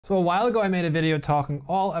So a while ago I made a video talking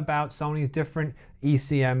all about Sony's different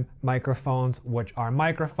ECM microphones, which are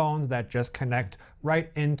microphones that just connect right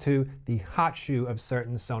into the hot shoe of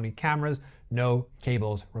certain Sony cameras, no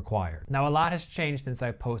cables required. Now a lot has changed since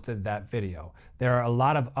I posted that video. There are a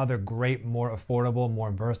lot of other great, more affordable,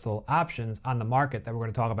 more versatile options on the market that we're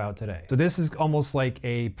going to talk about today. So this is almost like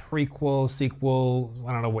a prequel, sequel,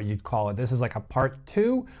 I don't know what you'd call it. This is like a part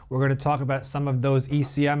 2. We're going to talk about some of those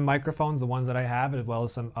ECM microphones, the ones that I have, as well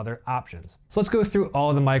as some other options. So let's go through all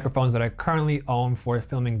of the microphones that I currently own for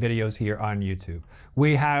filming videos here on YouTube.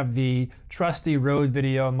 We have the trusty Rode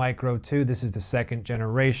Video Micro 2. This is the second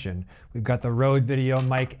generation. We've got the Rode Video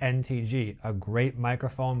Mic NTG, a great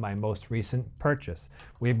microphone, my most recent purchase.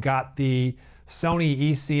 We've got the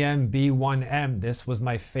Sony ECM B1M. This was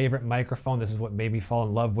my favorite microphone. This is what made me fall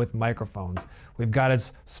in love with microphones. We've got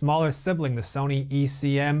its smaller sibling, the Sony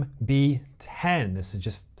ECM B10. This is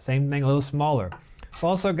just same thing, a little smaller. We've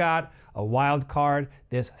also got a wild card,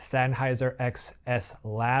 this Seinheiser XS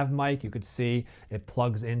Lav mic. You could see it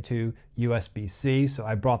plugs into USB-C, so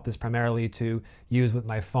I brought this primarily to use with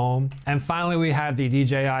my phone. And finally, we have the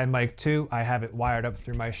DJI Mic 2. I have it wired up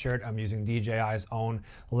through my shirt. I'm using DJI's own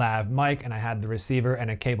lav mic, and I had the receiver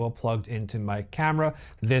and a cable plugged into my camera.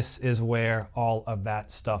 This is where all of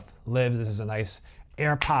that stuff lives. This is a nice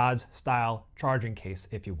AirPods style charging case,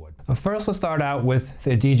 if you would. But first, let's start out with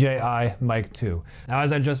the DJI Mic 2. Now,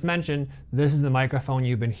 as I just mentioned, this is the microphone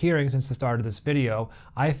you've been hearing since the start of this video.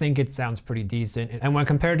 I think it sounds pretty decent. And when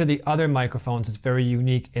compared to the other microphones, it's very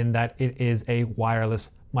unique in that it is a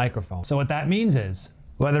wireless microphone. So what that means is,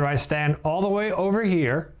 whether I stand all the way over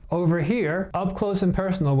here, up close and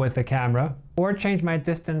personal with the camera, or change my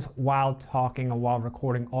distance while talking or while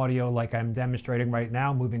recording audio like I'm demonstrating right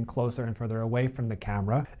now, moving closer and further away from the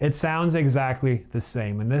camera, it sounds exactly the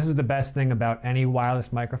same. And this is the best thing about any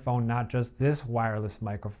wireless microphone, not just this wireless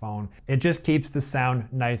microphone. It just keeps the sound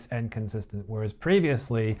nice and consistent. Whereas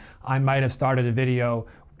previously, I might have started a video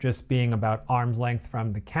just being about arm's length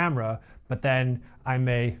from the camera, but then I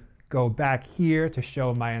may go back here to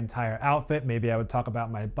show my entire outfit. Maybe I would talk about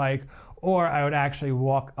my bike, or I would actually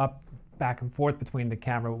walk up back and forth between the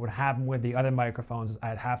camera. What would happen with the other microphones is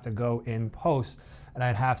I'd have to go in post and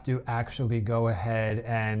I'd have to actually go ahead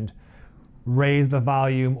and raise the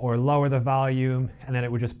volume or lower the volume, and then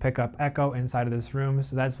it would just pick up echo inside of this room.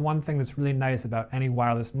 So that's one thing that's really nice about any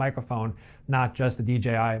wireless microphone, not just the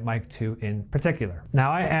DJI Mic 2 in particular. Now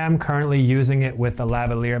I am currently using it with the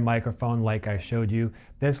lavalier microphone like I showed you.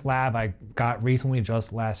 This lav I got recently,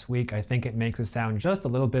 just last week. I think it makes it sound just a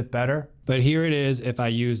little bit better. But here it is if I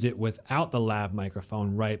used it without the lav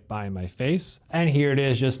microphone right by my face. And here it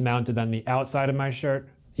is just mounted on the outside of my shirt.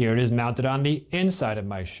 Here it is mounted on the inside of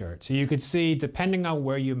my shirt. So you could see, depending on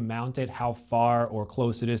where you mount it, how far or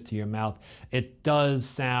close it is to your mouth, it does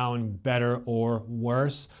sound better or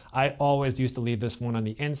worse. I always used to leave this one on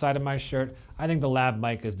the inside of my shirt. I think the lav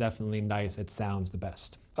mic is definitely nice. It sounds the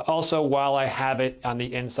best. Also, while I have it on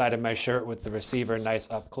the inside of my shirt with the receiver nice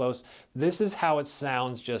up close, this is how it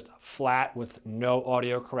sounds, just flat with no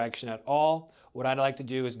audio correction at all. What I'd like to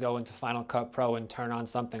do is go into Final Cut Pro and turn on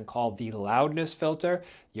something called the loudness filter.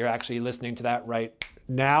 You're actually listening to that right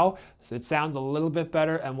now. So it sounds a little bit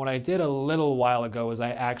better. And what I did a little while ago is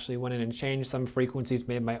I actually went in and changed some frequencies,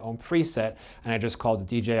 made my own preset, and I just called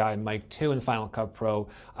the DJI Mic 2 in Final Cut Pro.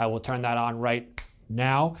 I will turn that on right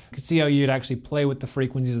now. You can see how you'd actually play with the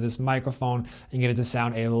frequencies of this microphone and get it to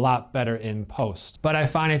sound a lot better in post. But I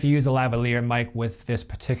find if you use a lavalier mic with this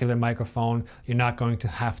particular microphone, you're not going to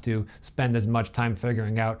have to spend as much time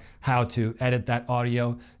figuring out how to edit that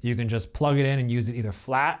audio. You can just plug it in and use it either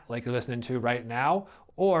flat, like you're listening to right now,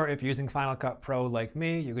 or if you're using Final Cut Pro like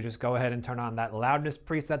me, you could just go ahead and turn on that loudness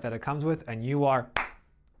preset that it comes with, and you are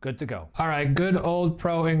good to go. All right, good old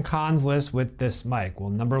pro and cons list with this mic. Well,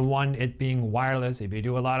 number one, it being wireless. If you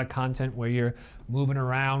do a lot of content where you're moving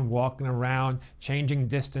around, walking around, changing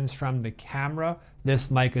distance from the camera,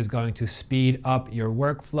 this mic is going to speed up your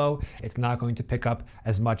workflow. It's not going to pick up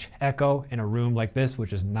as much echo in a room like this,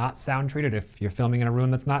 which is not sound treated. If you're filming in a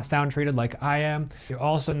room that's not sound treated like I am, you're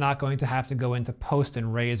also not going to have to go into post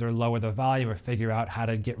and raise or lower the volume or figure out how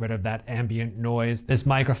to get rid of that ambient noise. This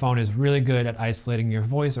microphone is really good at isolating your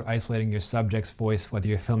voice or isolating your subject's voice, whether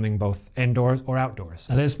you're filming both indoors or outdoors.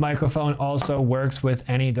 Now, this microphone also works with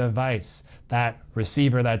any device. That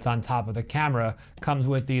receiver that's on top of the camera comes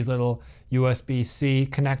with these little USB-C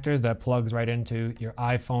connectors that plugs right into your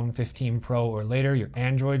iPhone 15 Pro or later, your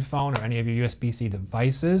Android phone, or any of your USB-C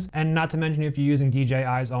devices. And not to mention if you're using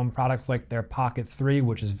DJI's own products like their Pocket 3,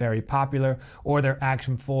 which is very popular, or their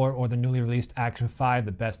Action 4 or the newly released Action 5,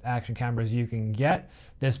 the best action cameras you can get,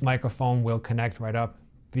 this microphone will connect right up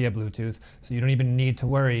via Bluetooth, so you don't even need to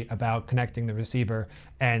worry about connecting the receiver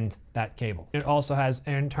and that cable. It also has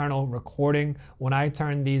internal recording. When I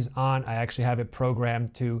turn these on, I actually have it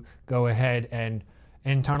programmed to go ahead and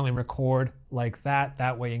internally record like that.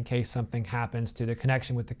 That way, in case something happens to the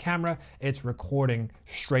connection with the camera, it's recording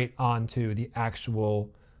straight onto the actual,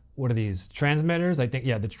 what are these, transmitters? I think,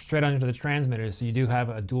 yeah, straight onto the transmitters. So you do have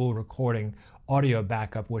a dual recording audio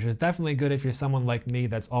backup, which is definitely good if you're someone like me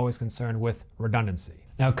that's always concerned with redundancy.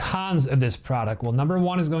 Now, cons of this product. Well, number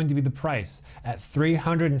one is going to be the price. At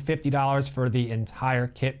 $350 for the entire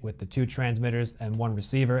kit with the 2 transmitters and 1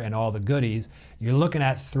 receiver and all the goodies, you're looking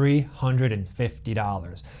at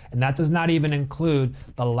 $350. And that does not even include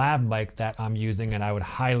the lav mic that I'm using, and I would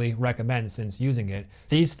highly recommend since using it.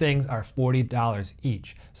 These things are $40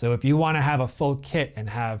 each. So if you want to have a full kit and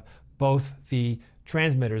have both the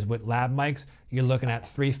transmitters with lav mics, you're looking at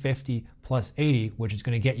 $350 plus $80, which is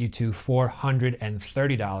going to get you to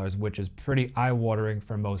 $430, which is pretty eye-watering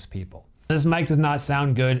for most people. This mic does not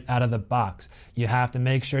sound good out of the box. You have to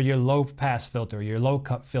make sure your low pass filter, your low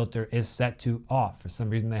cut filter is set to off. For some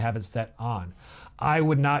reason they have it set on. I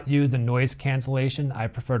would not use the noise cancellation. I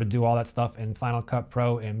prefer to do all that stuff in Final Cut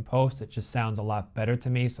Pro in post. It just sounds a lot better to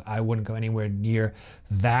me, so I wouldn't go anywhere near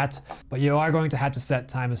that. But you are going to have to set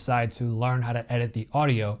time aside to learn how to edit the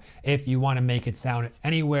audio if you want to make it sound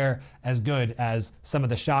anywhere as good as some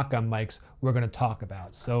of the shotgun mics we're going to talk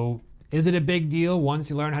about. So is it a big deal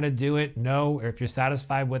once you learn how to do it? No. Or if you're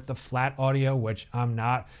satisfied with the flat audio, which I'm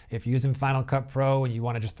not, if you're using Final Cut Pro and you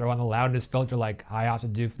want to just throw on the loudness filter like I have to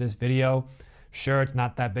do for this video, sure, it's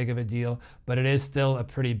not that big of a deal, but it is still a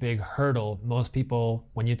pretty big hurdle. Most people,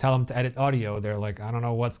 when you tell them to edit audio, they're like, I don't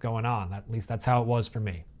know what's going on. At least that's how it was for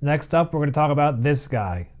me. Next up, we're going to talk about this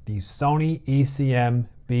guy, the Sony ECM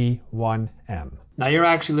B1M. Now you're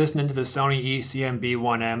actually listening to the Sony ECM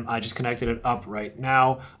B1M. I just connected it up right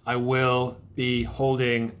now. I will be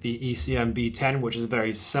holding the ECM B10, which is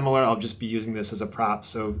very similar. I'll just be using this as a prop.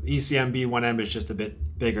 So ECM B1M is just a bit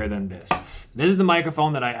bigger than this. This is the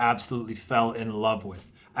microphone that I absolutely fell in love with.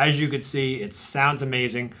 As you can see, it sounds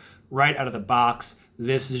amazing right out of the box.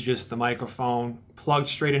 This is just the microphone plugged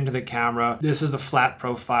straight into the camera. This is the flat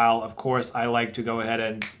profile. Of course, I like to go ahead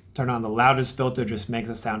and turn on the loudness filter, just makes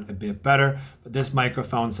it sound a bit better. But this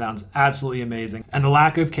microphone sounds absolutely amazing. And the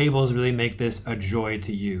lack of cables really make this a joy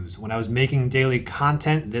to use. When I was making daily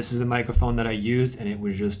content, this is the microphone that I used, and it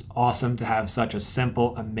was just awesome to have such a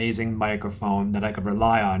simple, amazing microphone that I could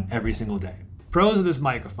rely on every single day. Pros of this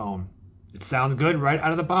microphone. It sounds good right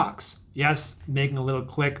out of the box. Yes, making a little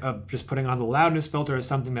click of just putting on the loudness filter is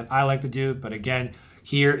something that I like to do, but again,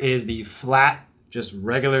 here is the flat, just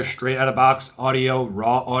regular straight out of box audio,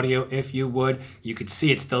 raw audio if you would. You could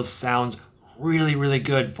see it still sounds really, really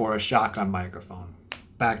good for a shotgun microphone.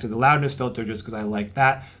 Back to the loudness filter just because I like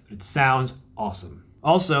that, but it sounds awesome.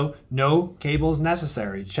 Also, no cables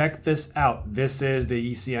necessary. Check this out. This is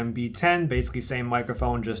the ECM B10, basically same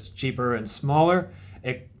microphone, just cheaper and smaller.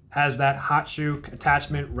 It has that hot shoe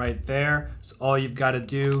attachment right there. So all you've got to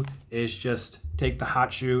do is just take the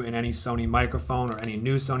hot shoe in any Sony microphone or any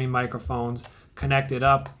new Sony microphones, connect it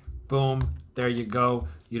up, boom, there you go.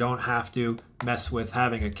 You don't have to mess with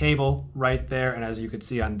having a cable right there. And as you can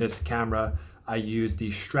see on this camera, I use the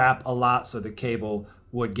strap a lot so the cable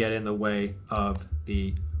would get in the way of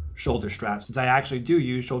the shoulder straps, since I actually do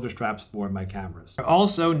use shoulder straps for my cameras. There are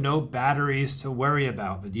also no batteries to worry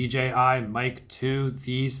about. The DJI Mic 2,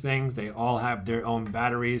 these things, they all have their own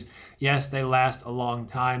batteries. Yes, they last a long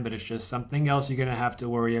time, but it's just something else you're gonna have to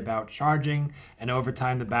worry about charging, and over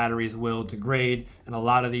time the batteries will degrade, and a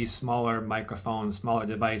lot of these smaller microphones, smaller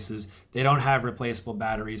devices, they don't have replaceable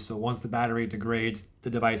batteries, so once the battery degrades,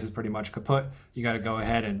 the device is pretty much kaput. You gotta go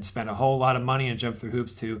ahead and spend a whole lot of money and jump through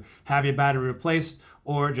hoops to have your battery replaced,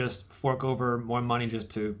 or just fork over more money just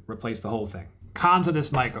to replace the whole thing. Cons of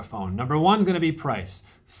this microphone. Number one is going to be price.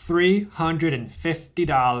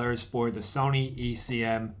 $350 for the Sony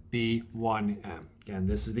ECM B1M. Again,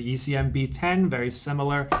 this is the ECM B10, very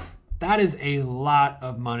similar. That is a lot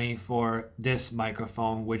of money for this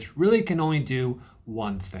microphone, which really can only do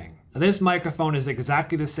one thing. Now, this microphone is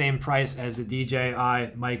exactly the same price as the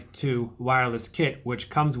DJI Mic 2 wireless kit, which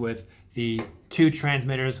comes with the 2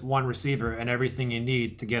 transmitters, 1 receiver, and everything you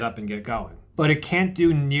need to get up and get going. But it can't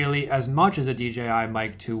do nearly as much as a DJI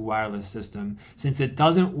Mic 2 wireless system, since it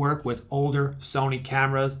doesn't work with older Sony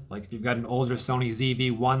cameras. Like if you've got an older Sony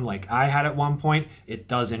ZV-1 like I had at one point, it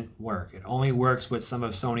doesn't work. It only works with some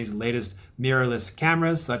of Sony's latest mirrorless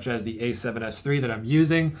cameras, such as the A7S III that I'm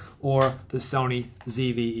using, or the Sony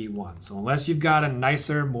ZV-E1. So unless you've got a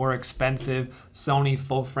nicer, more expensive Sony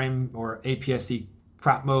full frame or APS-C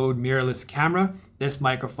crop mode mirrorless camera, this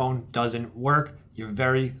microphone doesn't work. You're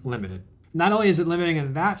very limited. Not only is it limiting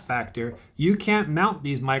in that factor, you can't mount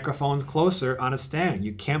these microphones closer on a stand.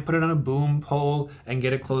 You can't put it on a boom pole and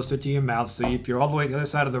get it closer to your mouth. So if you're all the way to the other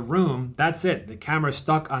side of the room, that's it. The camera's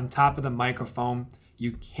stuck on top of the microphone.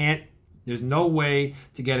 You can't, there's no way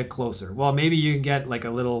to get it closer. Well, maybe you can get like a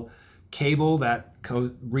little cable that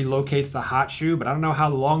relocates the hot shoe, but I don't know how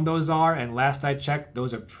long those are. And last I checked,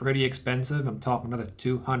 those are pretty expensive. I'm talking another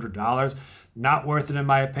 $200. Not worth it in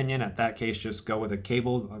my opinion. At that case, just go with a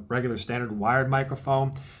cable, a regular standard wired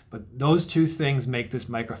microphone. But those two things make this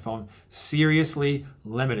microphone seriously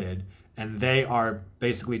limited, and they are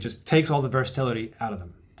basically just takes all the versatility out of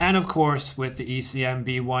them. And of course, with the ECM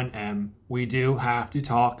B1M, we do have to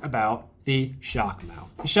talk about the shock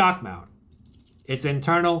mount. The shock mount. It's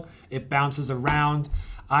internal, it bounces around.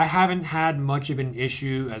 I haven't had much of an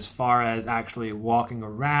issue as far as actually walking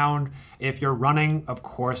around. If you're running, of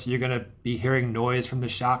course, you're gonna be hearing noise from the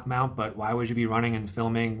shock mount, but why would you be running and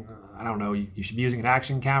filming? I don't know, you should be using an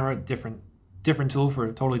action camera, different tool for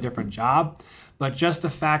a totally different job. But just the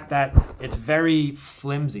fact that it's very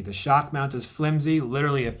flimsy. The shock mount is flimsy.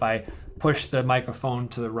 Literally, if I push the microphone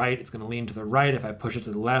to the right, it's gonna lean to the right. If I push it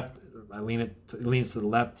to the left, it leans to the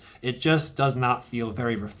left. It just does not feel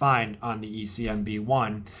very refined on the ECM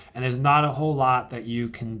B1, and there's not a whole lot that you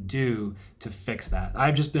can do to fix that.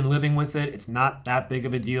 I've just been living with it. It's not that big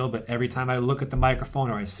of a deal, but every time I look at the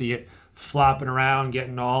microphone or I see it flopping around,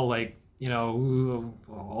 getting all like, you know,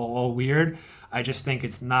 all weird, I just think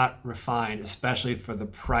it's not refined, especially for the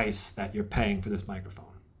price that you're paying for this microphone.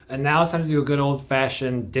 And now it's time to do a good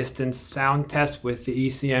old-fashioned distance sound test with the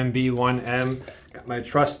ECM B1M. Got my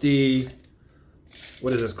trusty,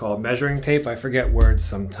 what is this called? Measuring tape? I forget words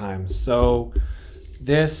sometimes. So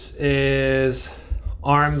this is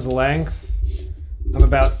arm's length. I'm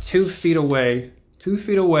about 2 feet away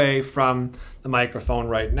from the microphone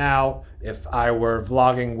right now. If I were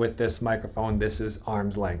vlogging with this microphone, this is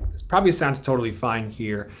arm's length. This probably sounds totally fine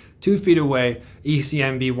here. 2 feet away,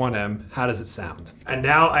 ECM B1M, how does it sound? And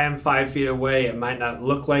now I am 5 feet away. It might not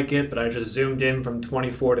look like it, but I just zoomed in from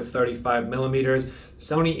 24 to 35 millimeters.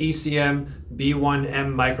 Sony ECM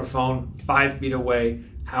B1M microphone, 5 feet away.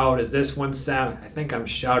 How does this one sound? I think I'm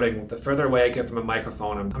shouting. The further away I get from a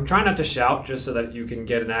microphone, I'm trying not to shout just so that you can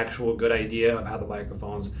get an actual good idea of how the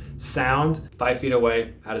microphones sound. 5 feet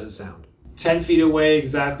away, how does it sound? 10 feet away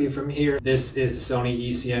exactly from here. This is the Sony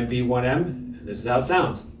ECM B1M. This is how it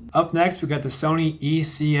sounds. Up next, we got the Sony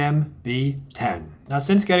ECM B10. Now,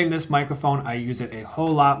 since getting this microphone, I use it a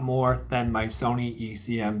whole lot more than my Sony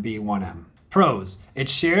ECM B1M. Pros. It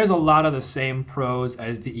shares a lot of the same pros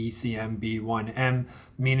as the ECM B1M,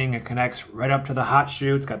 meaning it connects right up to the hot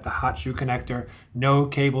shoe. It's got the hot shoe connector, no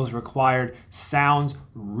cables required, sounds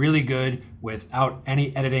really good without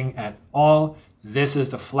any editing at all. This is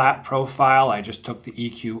the flat profile. I just took the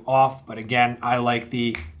EQ off, but again, I like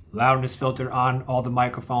the loudness filter on all the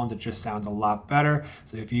microphones. It just sounds a lot better.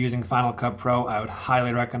 So if you're using Final Cut Pro, I would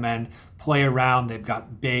highly recommend play around. They've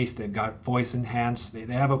got bass, they've got voice enhance. They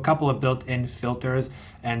have a couple of built-in filters,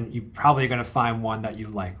 and you're probably going to find one that you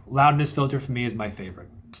like. Loudness filter for me is my favorite.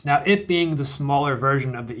 Now, it being the smaller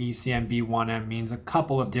version of the ECM B1M means a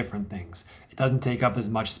couple of different things. It doesn't take up as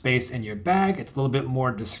much space in your bag. It's a little bit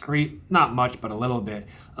more discreet, not much, but a little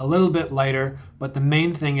bit lighter. But the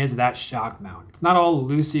main thing is that shock mount. It's not all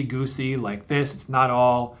loosey-goosey like this. It's not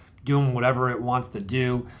all doing whatever it wants to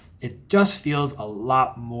do. It just feels a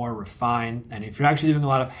lot more refined. And if you're actually doing a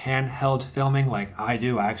lot of handheld filming like I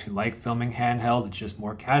do, I actually like filming handheld. It's just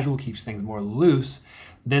more casual, keeps things more loose.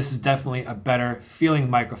 This is definitely a better feeling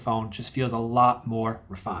microphone. Just feels a lot more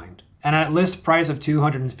refined. And at list price of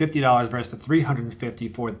 $250 versus the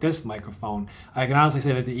 $350 for this microphone, I can honestly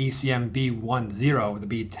say that the ECM B10,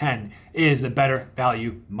 the B10, is the better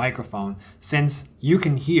value microphone. Since you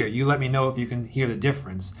can hear, you let me know if you can hear the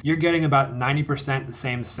difference. You're getting about 90% the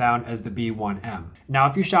same sound as the B1M. Now,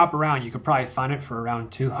 if you shop around, you could probably find it for around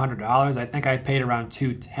 $200. I think I paid around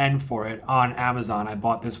 $210 for it on Amazon. I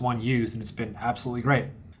bought this one used and it's been absolutely great.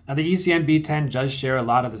 Now, the ECM B10 does share a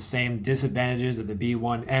lot of the same disadvantages that the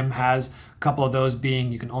B1M has. A couple of those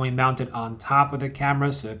being you can only mount it on top of the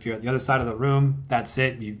camera. So if you're at the other side of the room, that's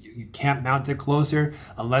it. You can't mount it closer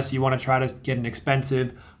unless you want to try to get an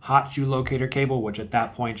expensive hot shoe locator cable, which at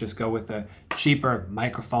that point just go with the cheaper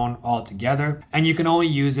microphone altogether. And you can only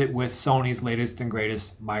use it with Sony's latest and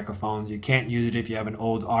greatest microphones. You can't use it if you have an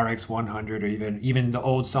old RX100 or even the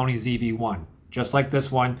old Sony ZV-1. Just like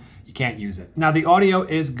this one, you can't use it. Now the audio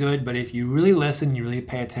is good, but if you really listen, you really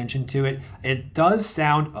pay attention to it, it does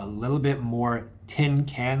sound a little bit more tin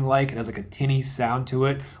can-like. It has like a tinny sound to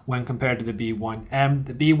it when compared to the B1M.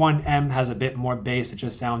 The B1M has a bit more bass, it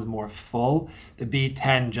just sounds more full. The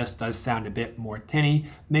B10 just does sound a bit more tinny,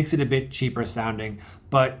 makes it a bit cheaper sounding.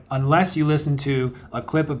 But unless you listen to a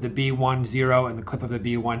clip of the B10 and the clip of the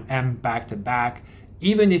B1M back to back,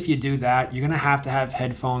 even if you do that, you're gonna have to have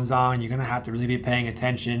headphones on. You're gonna have to really be paying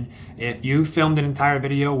attention. If you filmed an entire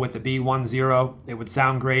video with the B10, it would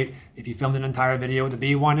sound great. If you filmed an entire video with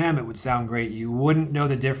the B1M, it would sound great. You wouldn't know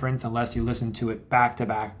the difference unless you listened to it back to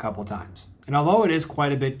back a couple times. And although it is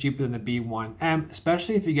quite a bit cheaper than the B1M,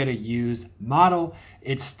 especially if you get a used model,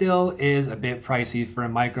 it still is a bit pricey for a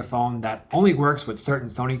microphone that only works with certain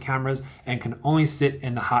Sony cameras and can only sit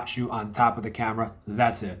in the hot shoe on top of the camera.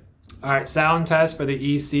 That's it. All right, sound test for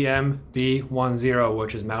the ECM B10,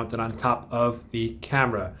 which is mounted on top of the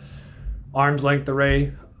camera. Arm's length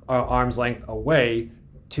away,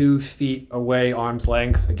 2 feet away, arm's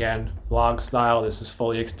length. Again, vlog style, this is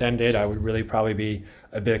fully extended. I would really probably be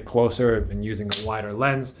a bit closer and using a wider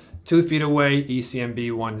lens. 2 feet away, ECM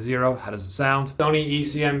B10, how does it sound? Sony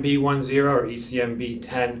ECM B10 or ECM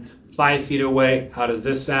B10, 5 feet away, how does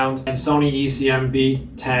this sound? And Sony ECM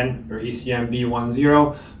B10 or ECM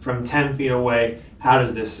B10 from 10 feet away, how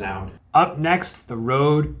does this sound? Up next, the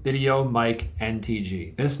Rode Video Mic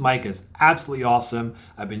NTG. This mic is absolutely awesome.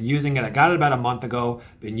 I've been using it. I got it about a month ago,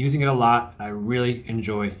 been using it a lot, and I really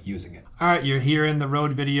enjoy using it. All right, you're hearing the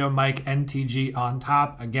Rode Video Mic NTG on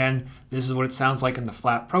top. Again, this is what it sounds like in the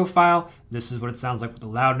flat profile. This is what it sounds like with the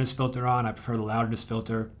loudness filter on. I prefer the loudness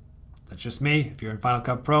filter. That's just me. If you're in Final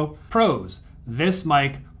Cut Pro. Pros. This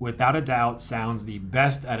mic, without a doubt, sounds the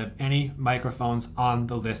best out of any microphones on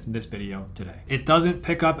the list in this video today. It doesn't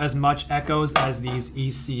pick up as much echoes as these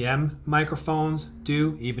ECM microphones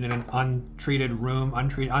do, even in an untreated room,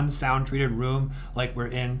 unsound treated room like we're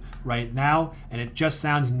in right now. And it just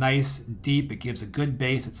sounds nice, deep. It gives a good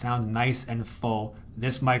bass. It sounds nice and full.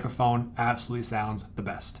 This microphone absolutely sounds the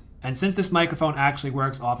best. And since this microphone actually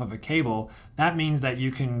works off of a cable, that means that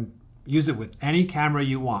you can use it with any camera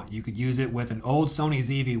you want. You could use it with an old Sony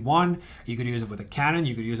ZV-1, you could use it with a Canon,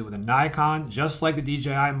 you could use it with a Nikon, just like the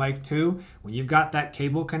DJI Mic 2. When you've got that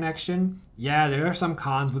cable connection, yeah, there are some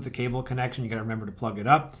cons with the cable connection, you gotta remember to plug it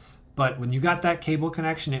up. But when you got that cable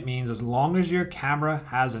connection, it means as long as your camera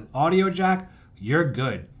has an audio jack, you're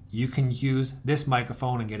good. You can use this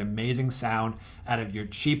microphone and get amazing sound out of your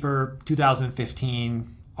cheaper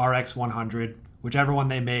 2015 RX100, whichever one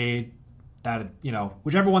they made.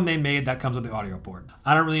 Whichever one they made that comes with the audio port.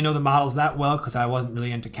 I don't really know the models that well because I wasn't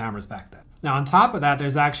really into cameras back then. Now on top of that,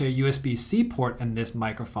 there's actually a USB-C port in this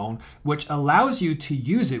microphone, which allows you to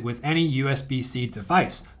use it with any USB-C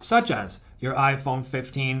device, such as your iPhone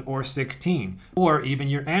 15 or 16, or even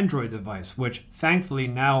your Android device, which thankfully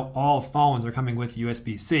now all phones are coming with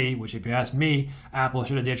USB-C, which if you ask me, Apple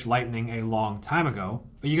should have ditched Lightning a long time ago.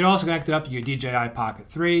 But you can also connect it up to your DJI Pocket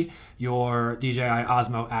 3, your DJI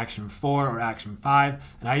Osmo Action 4 or Action 5,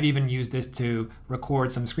 and I've even used this to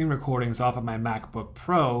record some screen recordings off of my MacBook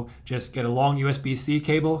Pro. Just get a long USB-C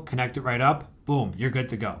cable, connect it right up, boom, you're good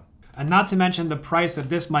to go. And not to mention the price of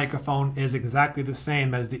this microphone is exactly the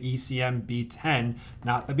same as the ECM B10,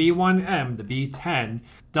 not the B1M, the B10,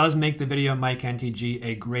 does make the Video Mic NTG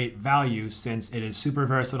a great value since it is super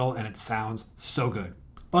versatile and it sounds so good.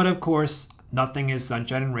 But of course, nothing is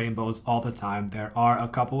sunshine and rainbows all the time. There are a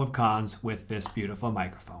couple of cons with this beautiful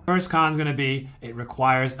microphone. First con is going to be it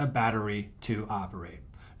requires a battery to operate.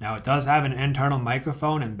 Now it does have an internal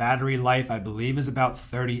microphone and battery life I believe is about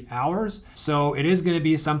 30 hours. So it is going to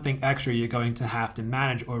be something extra you're going to have to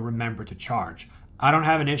manage or remember to charge. I don't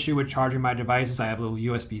have an issue with charging my devices. I have a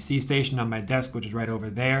little USB-C station on my desk, which is right over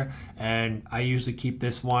there. And I usually keep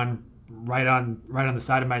this one right on the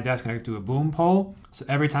side of my desk connected to a boom pole. So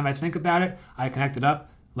every time I think about it, I connect it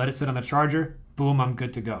up, let it sit on the charger, boom, I'm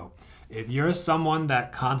good to go. If you're someone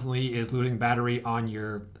that constantly is losing battery on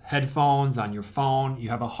your headphones, on your phone, you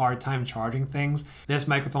have a hard time charging things, this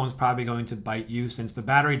microphone is probably going to bite you. Since the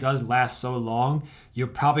battery does last so long, you're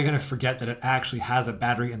probably going to forget that it actually has a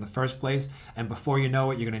battery in the first place. And before you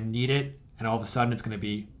know it, you're going to need it. And all of a sudden it's going to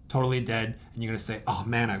be totally dead. And you're going to say, oh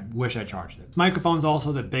man, I wish I charged it. This microphone's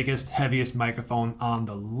also the biggest, heaviest microphone on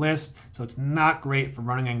the list. So it's not great for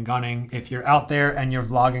running and gunning. If you're out there and you're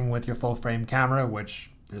vlogging with your full frame camera, which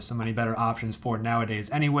there's so many better options for nowadays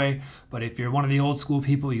anyway. But if you're one of the old school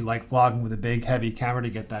people, you like vlogging with a big heavy camera to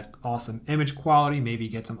get that awesome image quality, maybe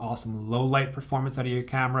get some awesome low light performance out of your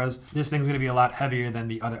cameras, this thing's going to be a lot heavier than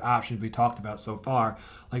the other options we talked about so far,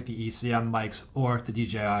 like the ECM mics or the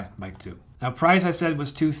DJI Mic 2. Now price I said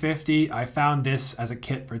was $250. I found this as a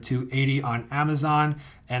kit for $280 on Amazon.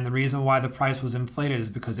 And the reason why the price was inflated is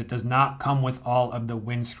because it does not come with all of the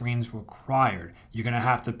windscreens required. You're going to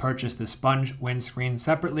have to purchase the sponge windscreen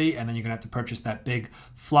separately, and then you're going to have to purchase that big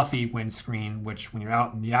fluffy windscreen, which when you're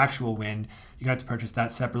out in the actual wind, you're going to have to purchase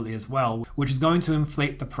that separately as well, which is going to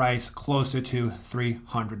inflate the price closer to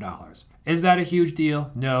 $300. Is that a huge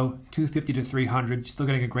deal? No. $250 to $300, you're still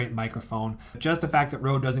getting a great microphone. Just the fact that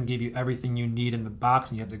Rode doesn't give you everything you need in the box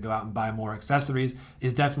and you have to go out and buy more accessories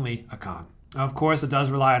is definitely a con. Of course, it does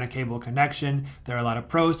rely on a cable connection. There are a lot of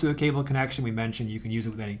pros to a cable connection. We mentioned you can use it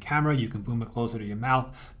with any camera, you can boom it closer to your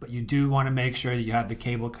mouth, but you do want to make sure that you have the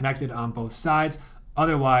cable connected on both sides.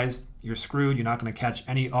 Otherwise, you're screwed. You're not going to catch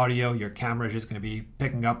any audio. Your camera is just going to be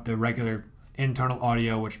picking up the regular internal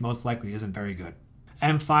audio, which most likely isn't very good.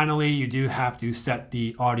 And finally, you do have to set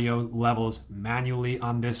the audio levels manually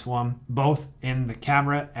on this one, both in the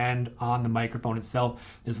camera and on the microphone itself.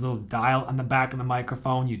 There's a little dial on the back of the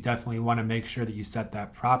microphone. You definitely want to make sure that you set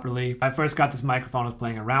that properly. I first got this microphone, I was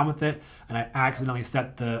playing around with it, and I accidentally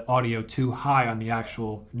set the audio too high on the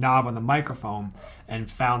actual knob on the microphone and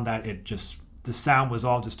found that the sound was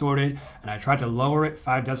all distorted. And I tried to lower it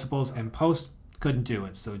 5 decibels in post. Couldn't do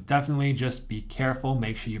it. So definitely just be careful.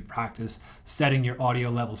 Make sure you practice setting your audio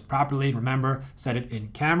levels properly. Remember, set it in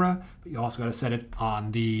camera, but you also got to set it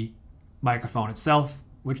on the microphone itself,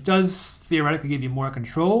 which does theoretically give you more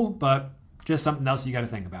control, but just something else you got to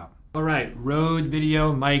think about. All right, Rode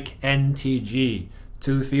Video Mic NTG,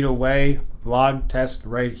 2 feet away, vlog test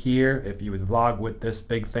right here. If you would vlog with this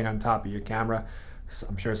big thing on top of your camera,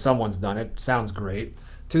 I'm sure someone's done it. Sounds great.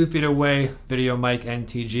 2 feet away, Video Mic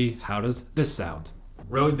NTG. How does this sound?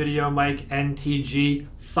 Rode Video Mic NTG,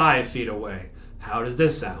 5 feet away. How does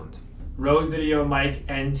this sound? Rode Video Mic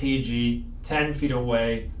NTG, 10 feet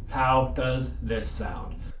away. How does this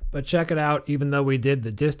sound? But check it out, even though we did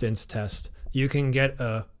the distance test, you can get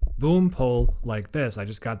a boom pole like this. I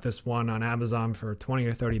just got this one on Amazon for 20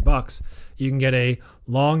 or 30 bucks. You can get a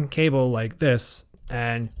long cable like this,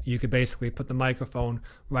 and you could basically put the microphone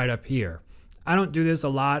right up here. I don't do this a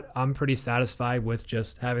lot. I'm pretty satisfied with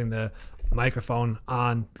just having the microphone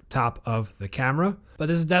on top of the camera, but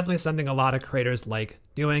this is definitely something a lot of creators like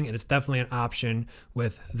doing, and it's definitely an option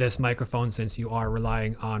with this microphone since you are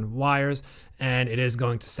relying on wires, and it is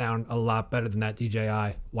going to sound a lot better than that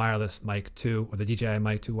DJI wireless mic 2 or the DJI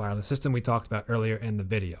mic 2 wireless system we talked about earlier in the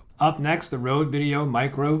video. Up next, the Rode Video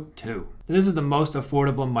Micro 2. This is the most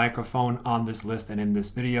affordable microphone on this list and in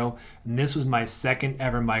this video, and this was my second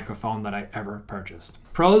ever microphone that I ever purchased.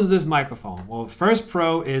 Pros of this microphone. Well, the first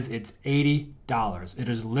pro is it's $80. It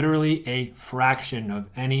is literally a fraction of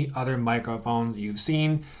any other microphones you've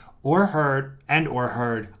seen or heard in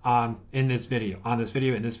this video.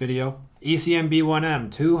 ECM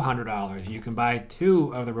B1M, $200. You can buy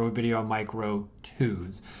 2 of the Rode Video Micro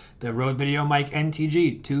 2s. The Rode Video Mic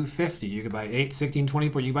NTG, $250. You can buy 8, 16,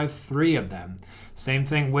 24. You can buy 3 of them. Same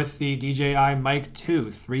thing with the DJI Mic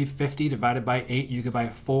 2, $350 divided by 8. You could buy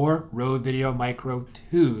 4 Rode Video Micro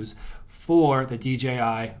 2s for the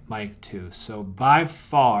DJI Mic 2. So by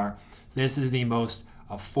far, this is the most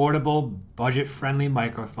affordable, budget-friendly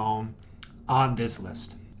microphone on this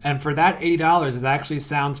list. And for that $80, it actually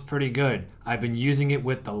sounds pretty good. I've been using it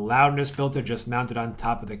with the loudness filter just mounted on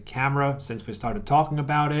top of the camera since we started talking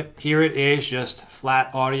about it. Here it is, just flat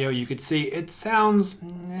audio. You could see it sounds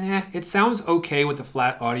okay with the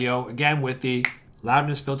flat audio. Again, with the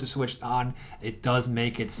loudness filter switched on, it does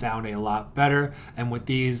make it sound a lot better. And with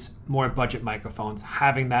these more budget microphones,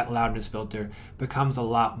 having that loudness filter becomes a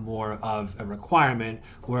lot more of a requirement.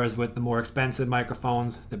 Whereas with the more expensive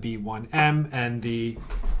microphones, the B1M and the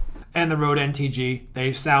Rode NTG,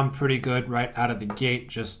 they sound pretty good right out of the gate,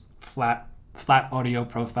 just flat audio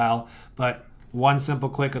profile. But one simple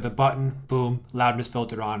click of the button, boom, loudness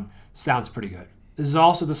filter on, sounds pretty good. This is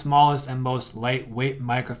also the smallest and most lightweight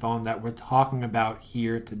microphone that we're talking about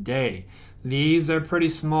here today. These are pretty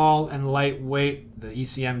small and lightweight, the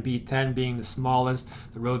ECM B10 being the smallest.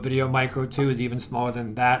 The Rode Video Micro 2 is even smaller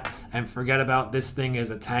than that. And forget about this thing is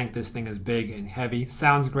a tank. This thing is big and heavy.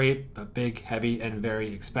 Sounds great, but big, heavy, and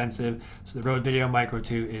very expensive. So the Rode Video Micro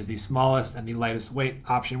 2 is the smallest and the lightest weight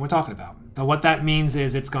option we're talking about. Now what that means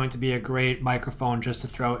is it's going to be a great microphone just to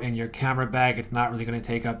throw in your camera bag. It's not really going to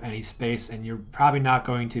take up any space, and you're probably not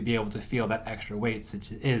going to be able to feel that extra weight since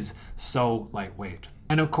it is so lightweight.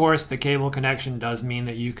 And of course, the cable connection does mean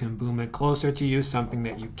that you can boom it closer to you, something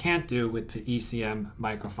that you can't do with the ECM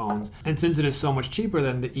microphones. And since it is so much cheaper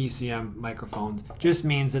than the ECM microphones, just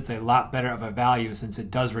means it's a lot better of a value since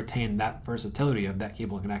it does retain that versatility of that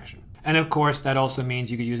cable connection. And of course, that also means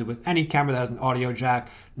you could use it with any camera that has an audio jack,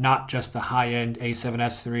 not just the high-end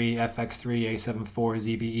A7S III, FX3, A7 IV,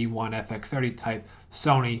 ZV-E1, FX30 type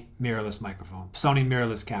Sony mirrorless microphone, Sony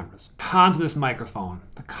mirrorless cameras. Cons of this microphone.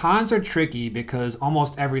 The cons are tricky because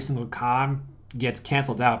almost every single con gets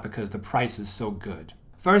canceled out because the price is so good.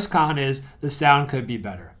 First con is the sound could be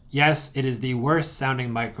better. Yes, it is the worst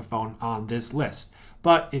sounding microphone on this list,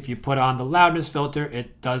 but if you put on the loudness filter,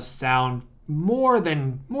 it does sound more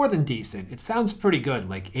than decent. It sounds pretty good,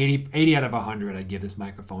 like 80 out of 100 I give this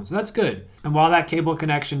microphone, so that's good. And while that cable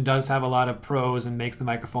connection does have a lot of pros and makes the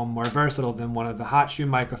microphone more versatile than one of the hot shoe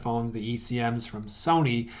microphones, the ECMs from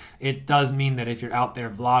Sony, it does mean that if you're out there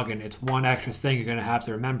vlogging, it's one extra thing you're gonna have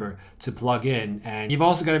to remember to plug in. And you've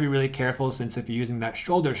also gotta be really careful, since if you're using that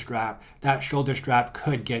shoulder strap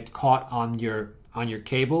could get caught on your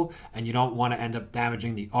cable, and you don't wanna end up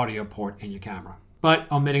damaging the audio port in your camera.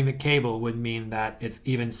 But omitting the cable would mean that it's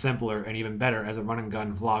even simpler and even better as a run and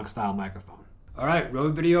gun vlog style microphone. All right,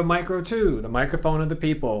 Rode Video Micro 2, the microphone of the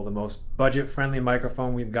people, the most budget friendly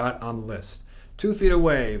microphone we've got on the list. 2 feet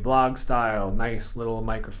away, vlog style, nice little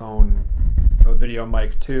microphone. Rode Video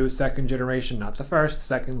Mic 2, second generation, not the first,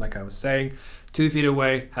 second like I was saying. 2 feet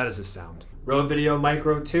away, how does this sound? Rode Video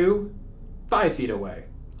Micro 2, 5 feet away,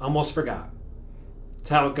 almost forgot.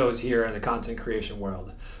 That's how it goes here in the content creation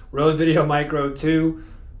world. Rode Video Micro 2,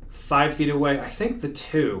 5 feet away. I think the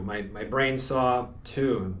 2, my brain saw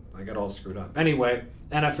 2, and I got all screwed up. Anyway,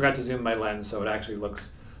 and I forgot to zoom my lens, so it actually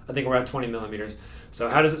looks, I think we're at 20 millimeters. So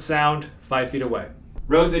how does it sound? 5 feet away.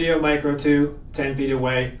 Rode Video Micro 2, 10 feet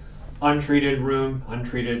away, untreated room,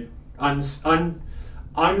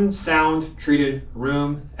 unsound treated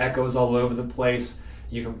room, echoes all over the place.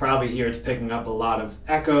 You can probably hear it's picking up a lot of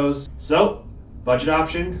echoes. So, budget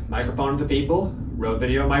option, microphone of the people, Rode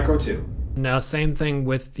Video Micro 2. Now, same thing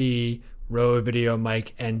with the Rode Video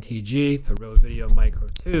Mic NTG. The Rode Video Micro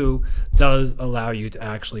 2 does allow you to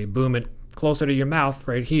actually boom it closer to your mouth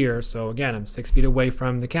right here. So again, I'm 6 feet away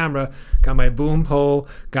from the camera, got my boom pole,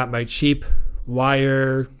 got my cheap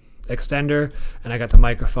wire extender, and I got the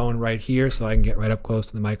microphone right here so I can get right up close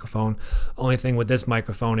to the microphone. Only thing with this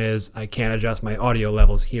microphone is I can't adjust my audio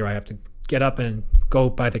levels here. I have to get up and go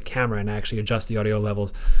by the camera and actually adjust the audio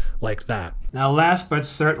levels like that. Now, last but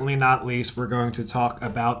certainly not least, we're going to talk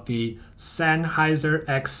about the Seinheiser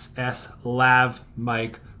XS Lav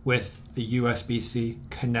mic with the USB-C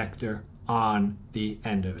connector on the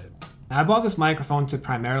end of it. Now, I bought this microphone to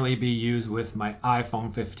primarily be used with my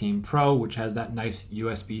iPhone 15 Pro, which has that nice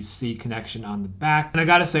USB-C connection on the back. And I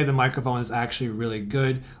gotta say, the microphone is actually really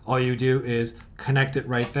good. All you do is connect it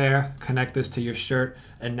right there, connect this to your shirt,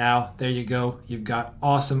 and now there you go. You've got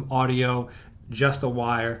awesome audio, just a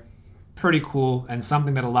wire. Pretty cool, and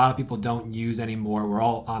something that a lot of people don't use anymore. We're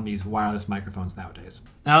all on these wireless microphones nowadays.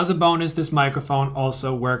 Now, as a bonus, this microphone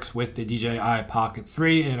also works with the DJI Pocket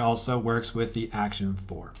 3, and it also works with the Action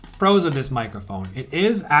 4. Pros of this microphone. It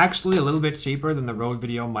is actually a little bit cheaper than the Rode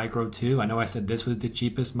Video Micro 2. I know I said this was the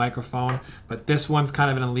cheapest microphone, but this one's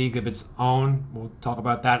kind of in a league of its own. We'll talk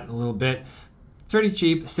about that in a little bit. Pretty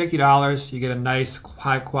cheap, $60. You get a nice,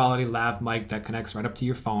 high-quality lav mic that connects right up to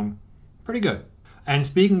your phone. Pretty good. And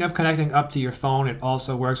speaking of connecting up to your phone, it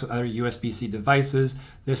also works with other USB-C devices.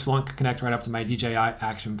 This one can connect right up to my DJI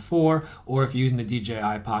Action 4, or if you're using the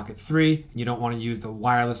DJI Pocket 3 and you don't want to use the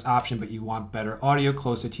wireless option but you want better audio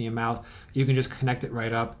closer to your mouth, you can just connect it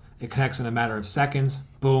right up. It connects in a matter of seconds.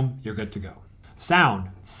 Boom, you're good to go.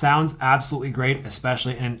 Sound. Sounds absolutely great,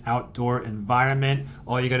 especially in an outdoor environment.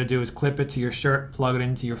 All you got to do is clip it to your shirt, plug it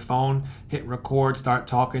into your phone, hit record, start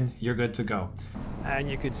talking, you're good to go.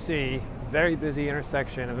 And you could see very busy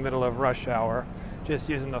intersection in the middle of rush hour, just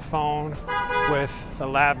using the phone with the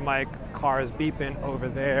lav mic, cars beeping over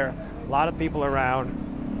there, a lot of people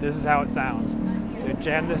around. This is how it sounds. So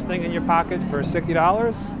jam this thing in your pocket for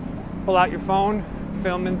 $60, pull out your phone,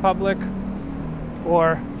 film in public,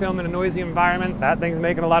 or film in a noisy environment. That thing's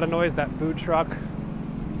making a lot of noise, that food truck.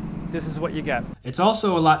 This is what you get. It's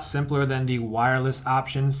also a lot simpler than the wireless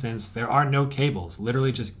option since there are no cables.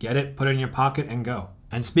 Literally just get it, put it in your pocket, and go.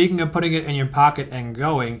 And speaking of putting it in your pocket and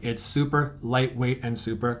going, it's super lightweight and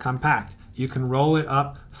super compact. You can roll it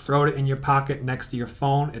up, throw it in your pocket next to your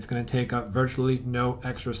phone. It's going to take up virtually no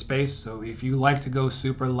extra space. So if you like to go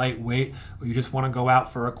super lightweight, or you just want to go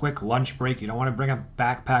out for a quick lunch break, you don't want to bring a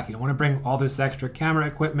backpack, you don't want to bring all this extra camera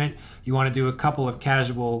equipment, you want to do a couple of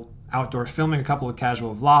casual outdoor filming, a couple of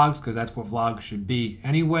casual vlogs, because that's what vlogs should be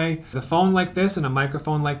anyway. The phone like this and a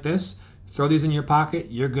microphone like this Throw these in your pocket,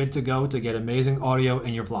 you're good to go to get amazing audio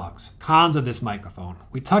in your vlogs. Cons of this microphone.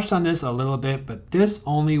 We touched on this a little bit, but this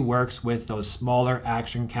only works with those smaller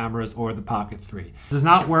action cameras or the Pocket 3. It does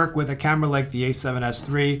not work with a camera like the A7S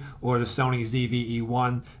III or the Sony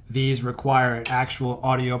ZV-E1. These require an actual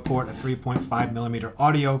audio port, a 3.5mm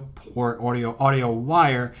audio port, audio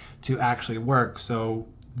wire to actually work. So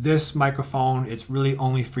this microphone, it's really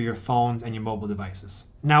only for your phones and your mobile devices.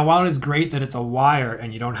 Now, while it is great that it's a wire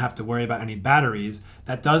and you don't have to worry about any batteries,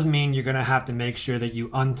 that does mean you're going to have to make sure that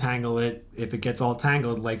you untangle it if it gets all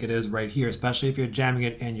tangled like it is right here, especially if you're jamming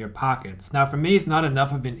it in your pockets. Now, for me, it's not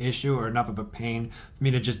enough of an issue or enough of a pain for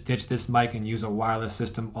me to just ditch this mic and use a wireless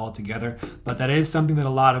system altogether, but that is something that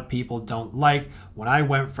a lot of people don't like. When I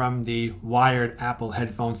went from the wired Apple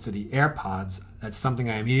headphones to the AirPods, that's something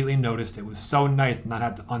I immediately noticed. It was so nice to not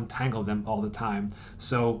have to untangle them all the time.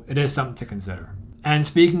 So it is something to consider. And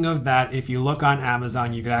speaking of that, if you look on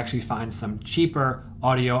Amazon, you could actually find some cheaper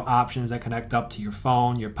audio options that connect up to your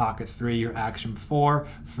phone, your Pocket 3, your Action 4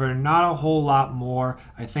 for not a whole lot more.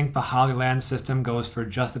 I think the Hollyland system goes for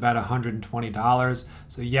just about $120.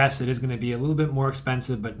 So yes, it is going to be a little bit more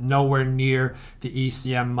expensive, but nowhere near the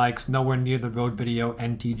ECM mics, nowhere near the Rode Video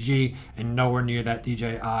NTG, and nowhere near that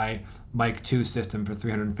DJI Mic 2 system for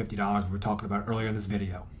 $350 we were talking about earlier in this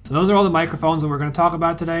video. So those are all the microphones that we're going to talk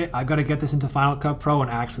about today. I've got to get this into Final Cut Pro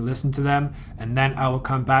and actually listen to them, and then I will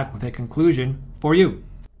come back with a conclusion for you.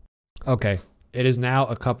 Okay, it is now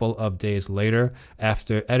a couple of days later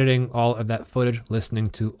after editing all of that footage, listening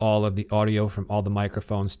to all of the audio from all the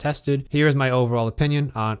microphones tested. Here is my overall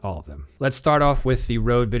opinion on all of them. Let's start off with the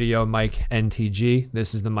Rode Video Mic NTG.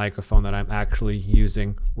 This is the microphone that I'm actually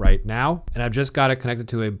using right now, and I've just got it connected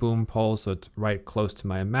to a boom pole, so it's right close to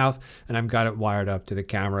my mouth, and I've got it wired up to the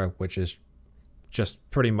camera, which is just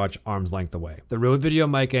pretty much arm's length away. The Rode Video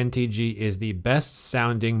Mic NTG is the best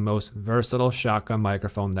sounding, most versatile shotgun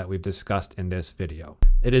microphone that we've discussed in this video.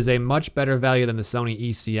 It is a much better value than the Sony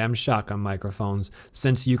ECM shotgun microphones,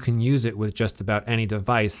 since you can use it with just about any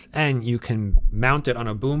device, and you can mount it on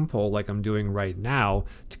a boom pole like I'm doing right now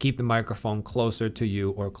to keep the microphone closer to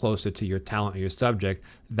you or closer to your talent or your subject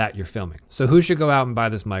that you're filming. So who should go out and buy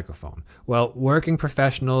this microphone? Well, working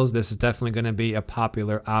professionals, this is definitely going to be a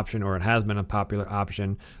popular option, or it has been a popular option.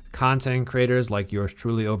 Content creators like yours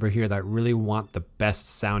truly over here that really want the best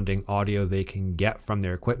sounding audio they can get from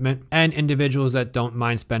their equipment, and individuals that don't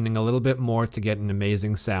mind spending a little bit more to get an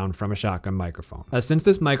amazing sound from a shotgun microphone. Since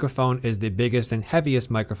this microphone is the biggest and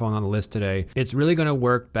heaviest microphone on the list today, it's really going to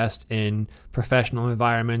work best in professional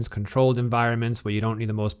environments, controlled environments where you don't need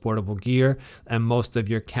the most portable gear, and most of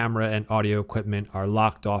your camera and audio equipment are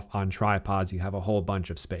locked off on tripods. You have a whole bunch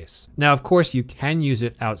of space. Now, of course, you can use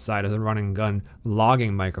it outside as a run and gun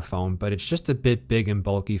logging microphone, but it's just a bit big and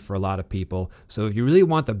bulky for a lot of people. So if you really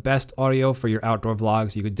want the best audio for your outdoor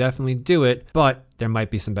vlogs, you could definitely do it, but there might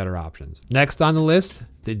be some better options. Next on the list,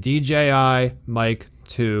 the DJI Mic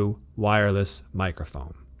 2 wireless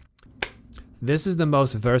microphone. This is the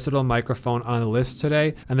most versatile microphone on the list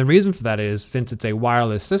today, and the reason for that is, since it's a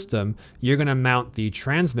wireless system, you're going to mount the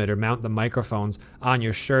transmitter, mount the microphones on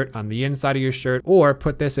your shirt, on the inside of your shirt, or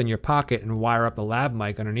put this in your pocket and wire up the lav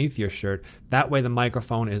mic underneath your shirt. That way the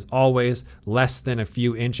microphone is always less than a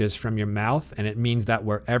few inches from your mouth, and it means that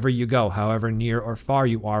wherever you go, however near or far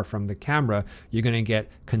you are from the camera, you're going to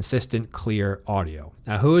get consistent, clear audio.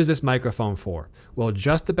 Now, who is this microphone for? Well,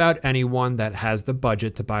 just about anyone that has the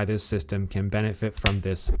budget to buy this system can benefit from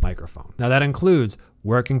this microphone. Now, that includes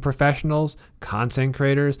working professionals, content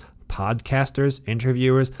creators, podcasters,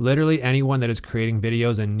 interviewers, literally anyone that is creating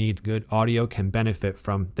videos and needs good audio can benefit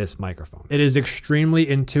from this microphone. It is extremely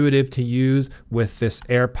intuitive to use with this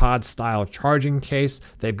AirPod style charging case.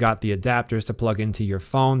 They've got the adapters to plug into your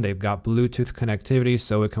phone. They've got Bluetooth connectivity,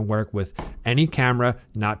 so it can work with any camera,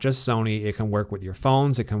 not just Sony. It can work with your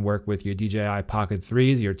phones. It can work with your DJI Pocket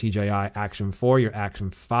 3s, your DJI Action 4, your Action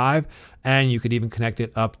 5, and you could even connect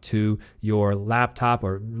it up to your laptop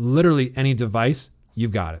or literally any device.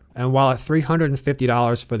 You've got it. And while at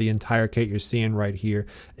 $350 for the entire kit you're seeing right here,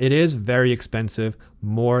 it is very expensive,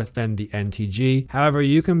 more than the NTG. However,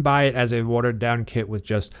 you can buy it as a watered down kit with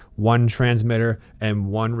just one transmitter and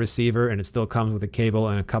one receiver, and it still comes with a cable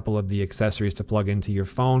and a couple of the accessories to plug into your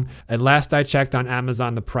phone. And last I checked on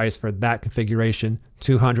Amazon, the price for that configuration,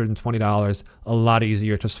 $220, a lot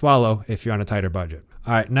easier to swallow if you're on a tighter budget.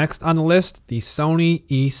 All right, next on the list, the Sony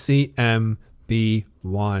ECM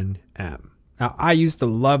B1M. Now, I used to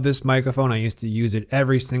love this microphone. I used to use it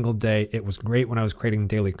every single day. It was great when I was creating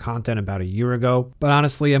daily content about a year ago, but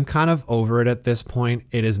honestly, I'm kind of over it at this point.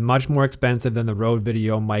 It is much more expensive than the Rode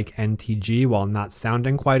Video Mic NTG while not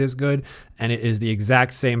sounding quite as good, and it is the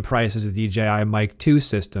exact same price as the DJI Mic 2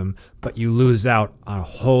 system, but you lose out on a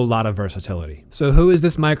whole lot of versatility. So who is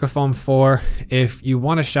this microphone for? If you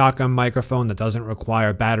want a shotgun microphone that doesn't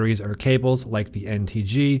require batteries or cables like the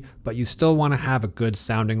NTG, but you still want to have a good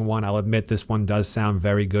sounding one, I'll admit this one does sound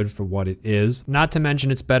very good for what it is. Not to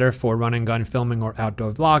mention it's better for run and gun filming or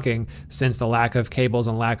outdoor vlogging, since the lack of cables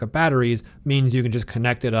and lack of batteries means you can just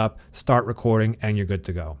connect it up, start recording, and you're good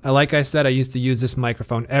to go. Like I said, I used to use this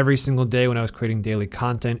microphone every single day when I was creating daily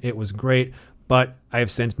content. It was great, but I have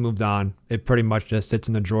since moved on. It pretty much just sits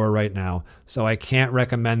in the drawer right now. So I can't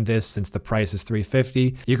recommend this since the price is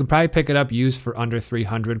 $350. You can probably pick it up used for under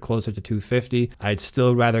 $300, closer to $250. I'd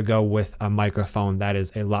still rather go with a microphone that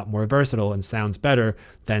is a lot more versatile and sounds better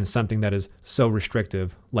than something that is so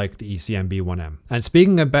restrictive like the ECM B1M. And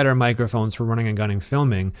speaking of better microphones for running and gunning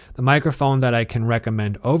filming, the microphone that I can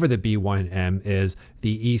recommend over the B1M is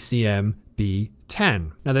the ECM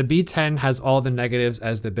B10. Now the B10 has all the negatives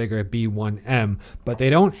as the bigger B1M, but they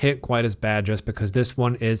don't hit quite as bad just because this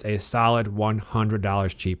one is a solid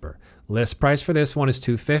 $100 cheaper. List price for this one is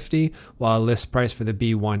 $250, while list price for the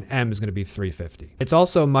B1M is going to be $350. It's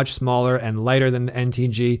also much smaller and lighter than the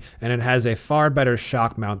NTG, and it has a far better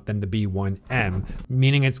shock mount than the B1M,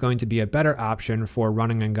 meaning it's going to be a better option for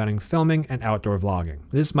running and gunning filming and outdoor vlogging.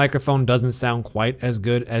 This microphone doesn't sound quite as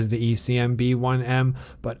good as the ECM B1M,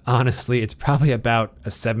 but honestly, it's probably about a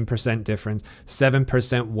 7% difference,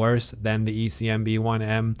 7% worse than the ECM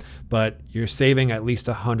B1M, but you're saving at least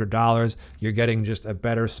 $100. You're getting just a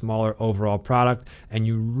better, smaller overall product, and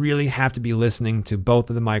you really have to be listening to both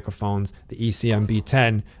of the microphones, the ECM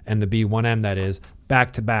B10 and the B1M that is,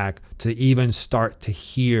 back to back to even start to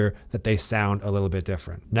hear that they sound a little bit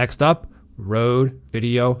different. Next up, Rode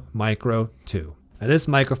Video Micro 2. Now this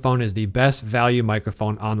microphone is the best value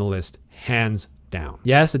microphone on the list, hands down.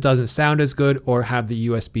 Yes, it doesn't sound as good or have the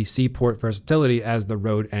USB-C port versatility as the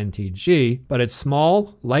Rode NTG, but it's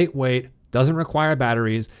small, lightweight, doesn't require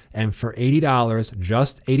batteries, and for $80,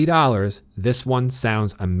 just $80, this one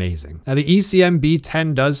sounds amazing. Now the ECM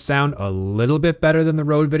B10 does sound a little bit better than the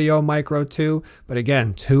Rode Video Micro 2, but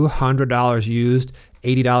again, $200 used,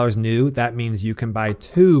 $80 new. That means you can buy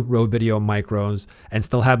 2 Rode Video Micros and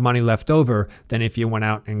still have money left over than if you went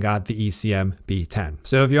out and got the ECM B10.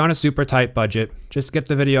 So if you're on a super tight budget, just get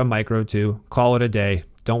the Video Micro 2, call it a day.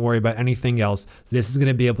 Don't worry about anything else. This is going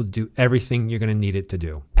to be able to do everything you're going to need it to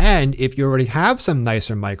do. And if you already have some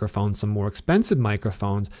nicer microphones, some more expensive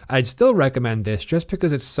microphones, I'd still recommend this just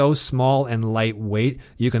because it's so small and lightweight.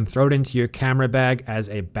 You can throw it into your camera bag as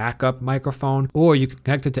a backup microphone, or you can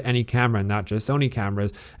connect it to any camera, not just Sony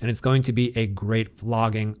cameras, and it's going to be a great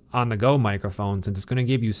vlogging on-the-go microphone since it's going to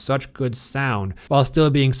give you such good sound while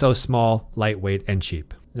still being so small, lightweight, and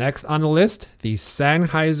cheap. Next on the list, the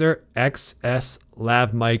Seinheiser XS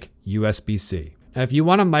Lavalier Microphone USB-C. Now, if you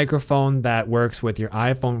want a microphone that works with your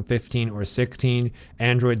iPhone 15 or 16,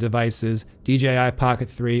 Android devices, DJI Pocket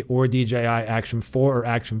 3, or DJI Action 4 or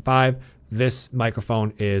Action 5, this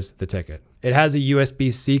microphone is the ticket. It has a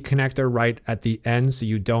USB-C connector right at the end, so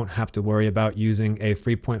you don't have to worry about using a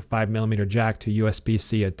 3.5mm jack to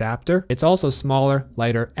USB-C adapter. It's also smaller,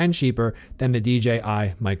 lighter, and cheaper than the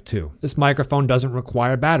DJI Mic 2. This microphone doesn't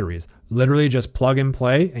require batteries. Literally just plug and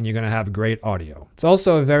play and you're going to have great audio. It's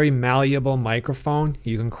also a very malleable microphone.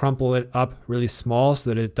 You can crumple it up really small so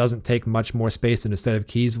that it doesn't take much more space than a set of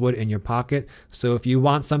keys would in your pocket. So if you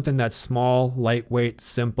want something that's small, lightweight,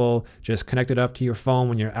 simple, just connect it up to your phone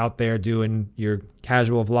when you're out there doing your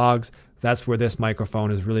casual vlogs, that's where this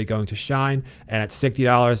microphone is really going to shine. And at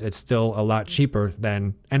 $60, it's still a lot cheaper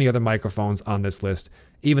than any other microphones on this list,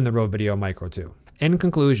 even the Rode Video Micro 2. In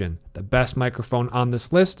conclusion, the best microphone on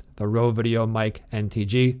this list, the Rode Video Mic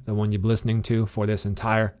NTG, the one you've been listening to for this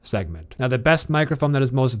entire segment. Now, the best microphone that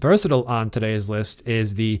is most versatile on today's list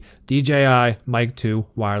is the DJI Mic 2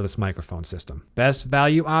 wireless microphone system. Best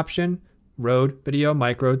value option, Rode Video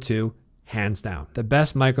Micro 2, hands down. The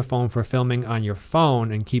best microphone for filming on your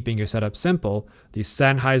phone and keeping your setup simple, the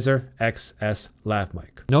Seinheiser XS Lavalier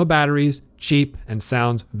Mic. No batteries, cheap, and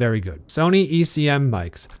sounds very good. Sony ECM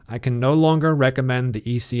mics. I can no longer recommend the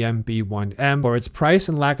ECM B1M. For its price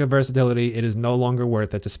and lack of versatility, it is no longer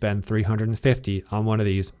worth it to spend $350 on one of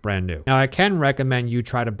these brand new. Now, I can recommend you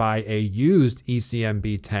try to buy a used ECM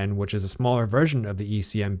B10, which is a smaller version of the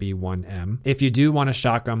ECM B1M, if you do want a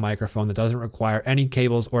shotgun microphone that doesn't require any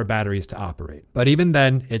cables or batteries to operate. But even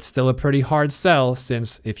then, it's still a pretty hard sell,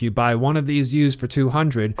 since if you buy one of these used for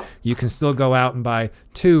 $200, you can still go out and buy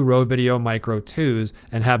 2 Rode Video Micro 2s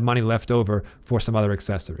and have money left over for some other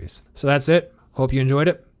accessories. So that's it. Hope you enjoyed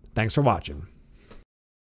it. Thanks for watching.